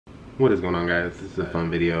What is going on, guys? This is a fun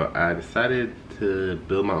video. I decided to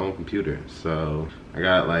build my own computer. So I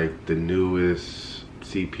got like the newest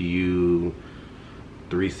CPU,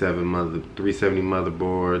 370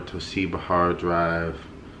 motherboard, Toshiba hard drive,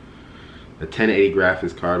 a 1080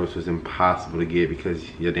 graphics card, which was impossible to get because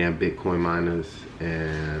your damn Bitcoin miners,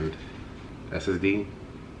 and SSD,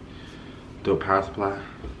 dope power supply,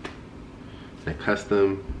 and a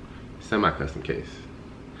semi-custom case.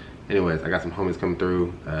 Anyways, I got some homies coming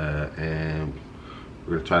through and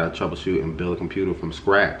we're gonna try to troubleshoot and build a computer from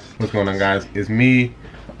scratch. What's going on, guys? It's me.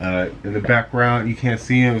 In the background, you can't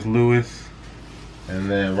see him, it's Lewis. And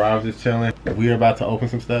then Rob's just chilling. We are about to open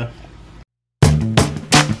some stuff.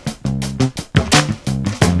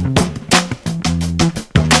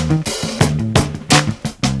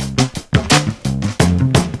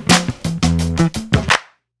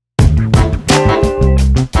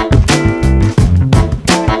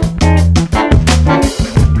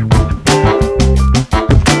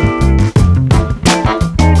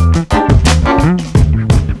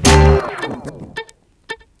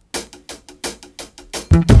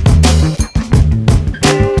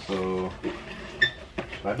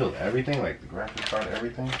 I build everything, like the graphics card,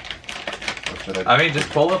 everything. Or should I mean, just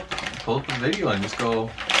pull up the video and just go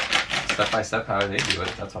step by step how they do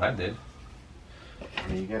it. That's what I did. I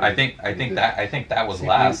mean, I think that was CPU,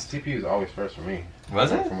 last. CPU is always first for me.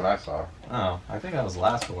 Was it? From what I saw. Oh, I think that was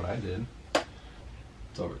last for what I did.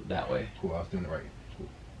 It's over that way. Cool, I was doing it right.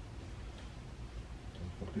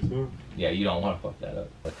 Cool. Yeah, you don't want to fuck that up.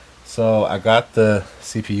 So I got the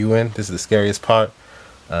CPU in. This is the scariest part.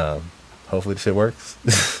 Hopefully the shit works.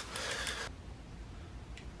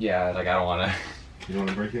 Yeah, like I don't want to. You don't want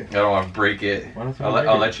to break it? I don't want to break it.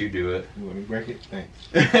 I'll let you do it. You want me to break it? Thanks.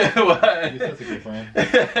 What? You're such a good friend.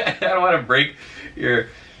 I don't want to break your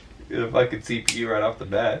fucking CPU right off the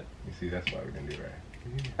bat. You see, that's why we didn't do it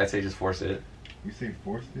right. I'd say just force it. You say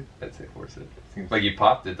forced it? I'd say force it. Seems like you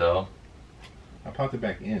popped it though. I popped it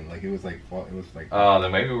back in. Like it was like. Oh,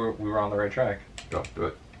 then maybe we were on the right track. Go do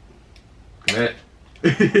it. Commit. So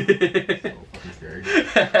fucking scary.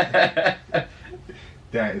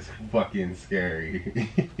 That is fucking scary.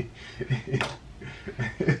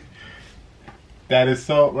 That is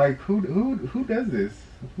so like who does this?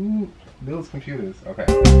 Who builds computers? Okay.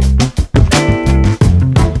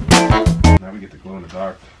 Now we get to glow in the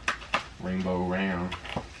dark rainbow RAM.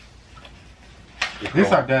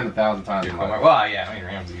 This I've done 1,000 times. Well, yeah, I mean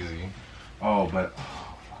RAM's easy. Oh, but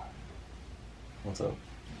what's up?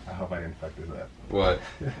 I hope I didn't fuck this up. What?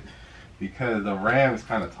 Because the RAM is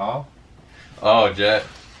kind of tall. Oh, Jet.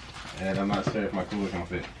 And I'm not sure if my cooler can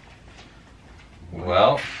fit.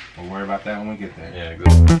 Well, we'll worry about that when we get there. Yeah, good.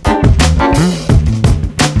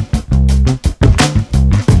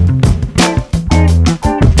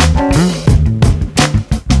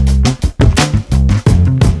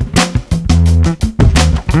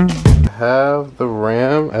 I have the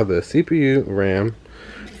RAM, I have the CPU RAM.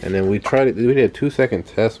 And then we did a 2-second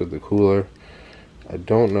test with the cooler. I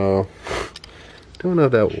don't know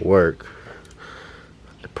if that will work.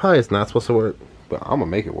 It probably is not supposed to work, but I'm gonna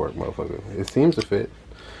make it work, motherfucker. It seems to fit.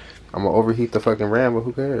 I'm gonna overheat the fucking RAM, but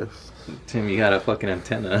who cares? Tim, you got a fucking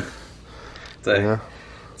antenna. It's a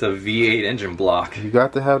V8 engine block. You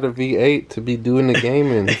got to have the V8 to be doing the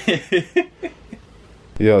gaming.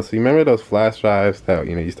 Yo, so you remember those flash drives that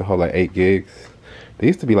used to hold like 8 gigs? They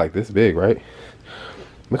used to be like this big, right?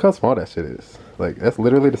 Look how small that shit is. Like, that's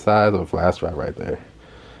literally the size of a flash drive right there.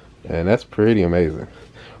 And that's pretty amazing.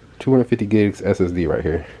 250 gigs SSD right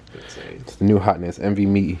here. It's the new hotness,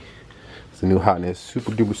 NVMe. It's the new hotness,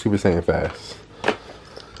 super duper super saiyan fast.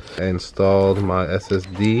 I installed my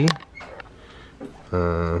SSD.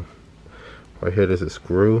 Right here, there's a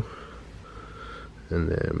screw. And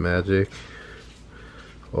then Magic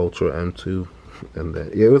Ultra M2. And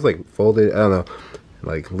then, yeah, it was like folded, I don't know.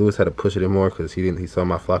 Like Lewis had to push it in more because he saw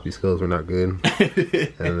my floppy skills were not good.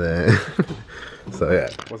 And then so yeah.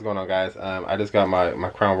 What's going on, guys? I just got my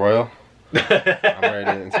Crown Royal. I'm ready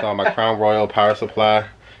to install my Crown Royal power supply.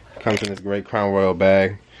 Comes in this great Crown Royal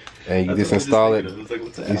bag. And you just install it.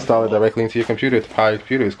 Install it directly into your computer to power your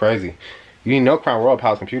computer. It's crazy. You didn't know Crown Royal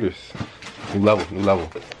powers computers. New level.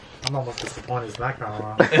 I'm almost disappointed it's not Crown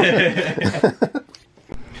Royal.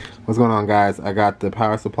 What's going on, guys? I got the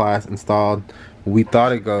power supplies installed. We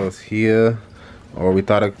thought it goes here, or we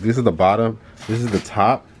thought this is the bottom, this is the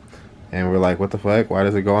top, and we're like, what the fuck? Why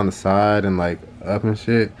does it go on the side and like up and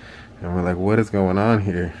shit? And we're like, what is going on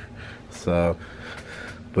here? So,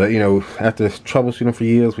 but after troubleshooting for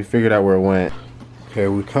years, we figured out where it went. Okay,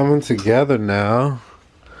 we're coming together now.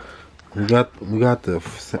 We got the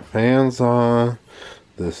fans on,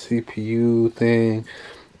 the CPU thing,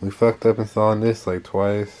 We fucked up installing this like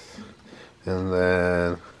twice. And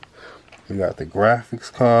then we got the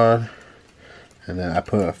graphics card. And then I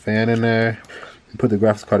put a fan in there. Put the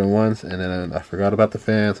graphics card in once, and then I forgot about the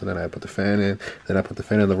fan, so then I put the fan in. Then I put the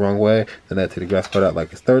fan in the wrong way. Then I take the graphics card out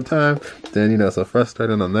like it's third time. Then, you know, so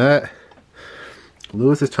frustrated on that.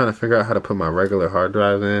 Lewis is trying to figure out how to put my regular hard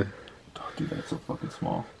drive in. Oh, dude, that's so fucking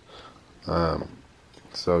small.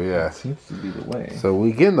 So yeah. That seems to be the way. So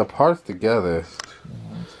we getting the parts together.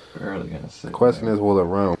 It's barely gonna sit. The question is, will it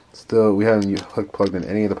run? Still, we haven't plugged in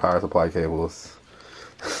any of the power supply cables.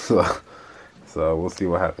 So we'll see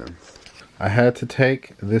what happens. I had to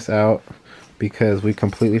take this out because we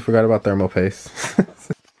completely forgot about thermal paste.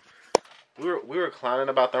 we were clowning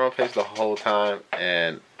about thermal paste the whole time,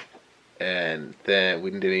 and then we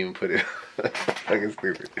didn't even put it. Fucking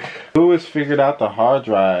stupid. Lewis figured out the hard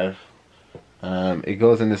drive. It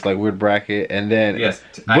goes in this like weird bracket, and then yes,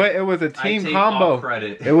 but it was a team combo.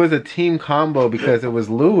 It was a team combo because it was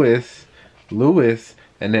Lewis,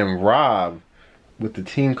 and then Rob. With the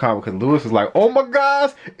team combo, because Lewis was like, oh my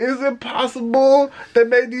gosh, is it possible they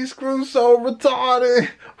made these screws so retarded?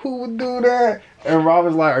 Who would do that? And Rob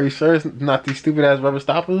was like, are you sure it's not these stupid ass rubber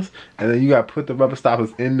stoppers? And then you got to put the rubber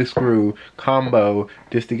stoppers in the screw combo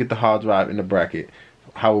just to get the hard drive in the bracket.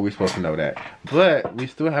 How are we supposed to know that? But we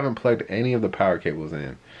still haven't plugged any of the power cables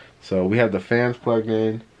in. So we have the fans plugged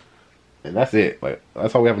in, and that's it. Like,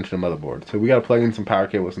 that's all we have into the motherboard. So we got to plug in some power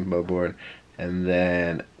cables in the motherboard, and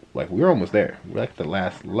then like we're almost there. We're like the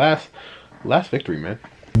last victory, man.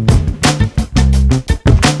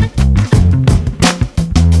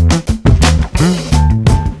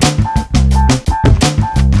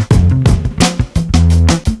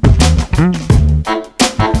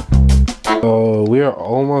 So we are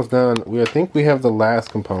almost done. I think we have the last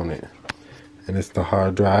component, and it's the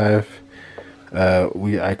hard drive. I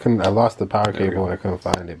lost the power cable and I couldn't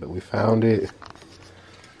find it, but we found it.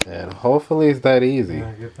 And hopefully it's that easy.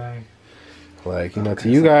 Yeah, good thing. Like, you know, to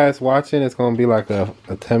you guys watching, it's going to be like a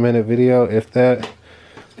 10-minute video, if that.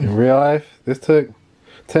 In real life, this took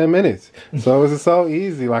 10 minutes. So it was so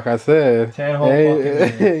easy, like I said. 10 whole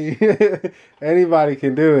fucking minutes. Anybody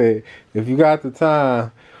can do it. If you got the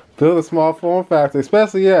time, build a small form factor.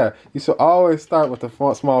 Especially, you should always start with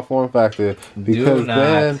the small form factor. Because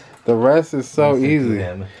then the rest is so easy.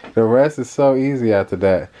 The rest is so easy after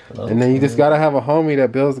that. And then you just gotta have a homie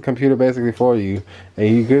that builds the computer basically for you,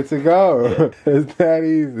 and you good to go. Yeah. It's that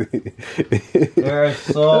easy. There are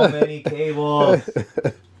so many cables.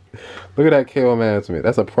 Look at that cable management.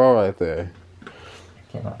 That's a pro right there. I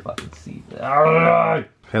cannot fucking see that.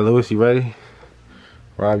 Hey Lewis, you ready?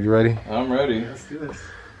 Rob, you ready? I'm ready. Let's do this.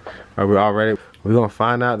 Are we all ready? We're gonna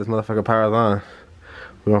find out if this motherfucker powers on.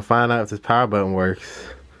 We're gonna find out if this power button works.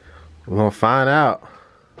 We're gonna find out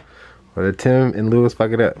whether Tim and Lewis fuck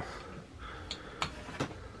it up.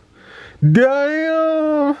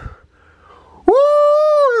 Damn! Woo!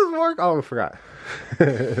 This work. Oh, I forgot.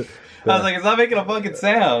 I was like, it's not making a fucking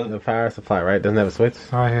sound. The power supply, right? Doesn't have a switch?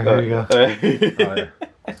 Oh, yeah, here you go. Oh,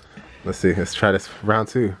 yeah. Let's see. Let's try this round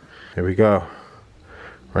 2. Here we go.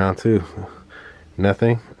 Round 2.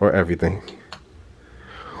 Nothing or everything.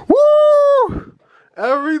 Woo!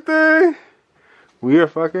 Everything! We are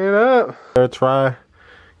fucking it up. Third try,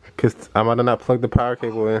 because I might have not plugged the power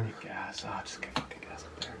cable in. Gas. Oh, just get fucking gas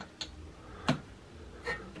up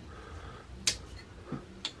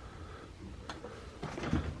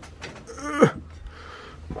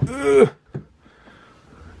there.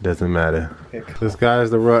 Doesn't matter. This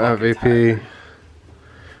guy's the real MVP.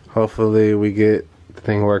 Hopefully we get the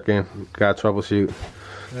thing working. Got troubleshoot,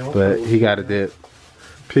 but he got a dip.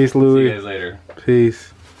 Peace, Louis. See you guys later.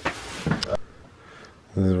 Peace.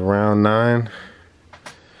 This is round 9.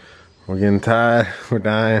 We're getting tired. We're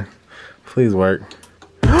dying. Please work.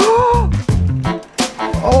 Oh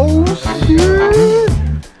shit!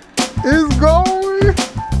 It's going!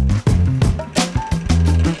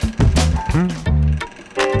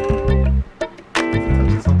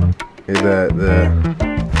 Is that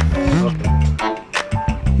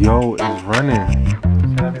Yo, it's running.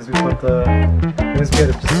 That means we put the. That means we had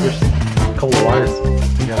to just switch a couple of wires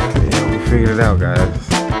together. Yeah, we figured it out, guys.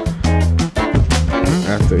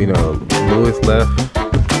 After, Lewis left, we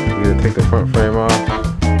had to take the front frame off.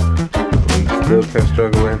 We still kept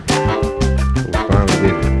struggling. We finally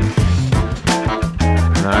did it.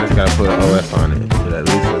 Now I just gotta put an OS on it, but at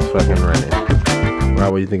least it's fucking running. Rob,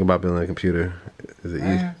 what do you think about building a computer? Is it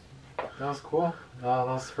easy? That was cool. That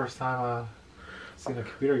was the first time seen a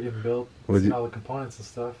computer getting built. Seen all the components and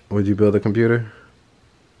stuff. Would you build a computer?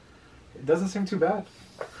 It doesn't seem too bad.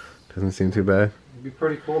 Doesn't seem too bad? It'd be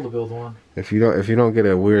pretty cool to build one. If you don't get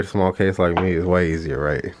a weird small case like me, it's way easier,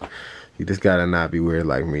 right? You just gotta not be weird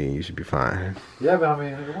like me. You should be fine. Yeah, but I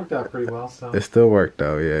mean, it worked out pretty well. So it still worked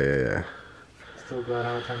though. Yeah. Still glad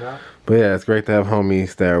how it turned out. But yeah, it's great to have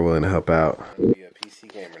homies that are willing to help out. Be a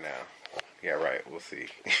PC gamer now. Yeah, right. We'll see.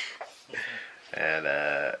 And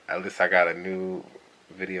at least I got a new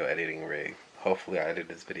video editing rig. Hopefully, I edit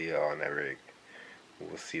this video on that rig.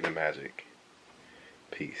 We'll see the magic.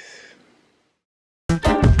 Peace.